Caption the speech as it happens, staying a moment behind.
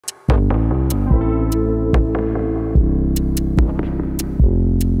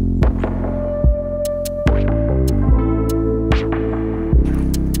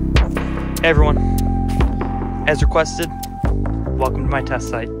Hey everyone, as requested, welcome to my test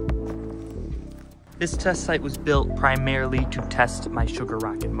site. This test site was built primarily to test my sugar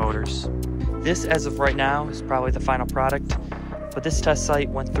rocket motors. This, as of right now, is probably the final product, but this test site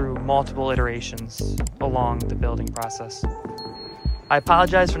went through multiple iterations along the building process. I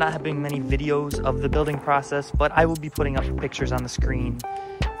apologize for not having many videos of the building process, but I will be putting up pictures on the screen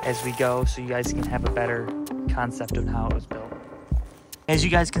as we go so you guys can have a better concept of how it was built. As you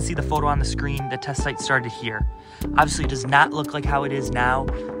guys can see the photo on the screen, the test site started here. Obviously, it does not look like how it is now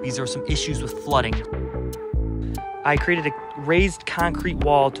because there were some issues with flooding. I created a raised concrete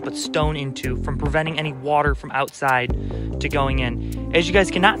wall to put stone into from preventing any water from outside to going in. As you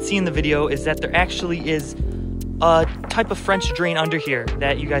guys cannot see in the video is that there actually is a type of French drain under here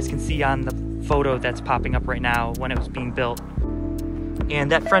that you guys can see on the photo that's popping up right now when it was being built.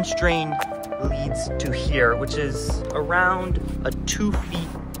 And that French drain leads to here, which is around a 2 feet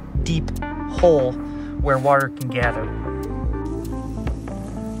deep hole where water can gather.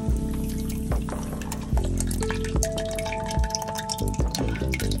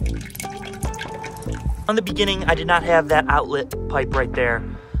 On the beginning, I did not have that outlet pipe right there.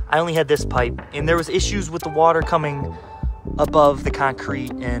 I only had this pipe, and there was issues with the water coming above the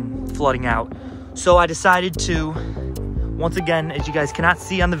concrete and flooding out. So I decided to, once again, as you guys cannot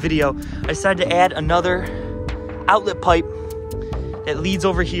see on the video, I decided to add another outlet pipe that leads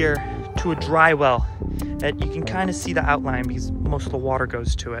over here to a dry well that you can kind of see the outline because most of the water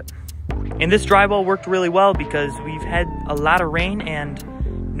goes to it. And this dry well worked really well because we've had a lot of rain and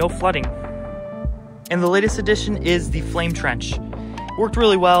no flooding. And the latest addition is the flame trench. Worked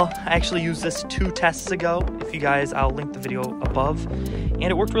really well. I actually used this 2 tests ago. If you guys, I'll link the video above. And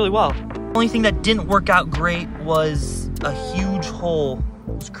it worked really well. The only thing that didn't work out great was a huge hole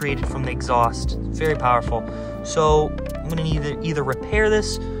was created from the exhaust. Very powerful. So I'm gonna either repair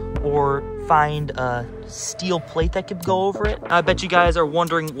this or find a steel plate that could go over it. I bet you guys are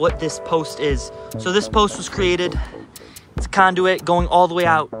wondering what this post is. So this post was created, it's a conduit going all the way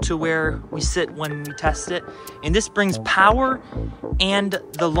out to where we sit when we test it. And this brings power and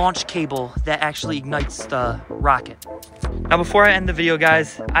the launch cable that actually ignites the rocket. Now before I end the video,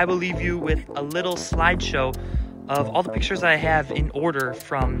 guys, I will leave you with a little slideshow of all the pictures I have in order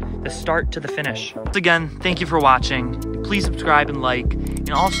from the start to the finish. Once again, thank you for watching. Please subscribe and like.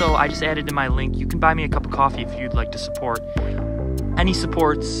 And also, I just added in my link, you can buy me a cup of coffee if you'd like to support. Any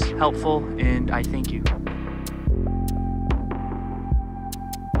support's helpful, and I thank you.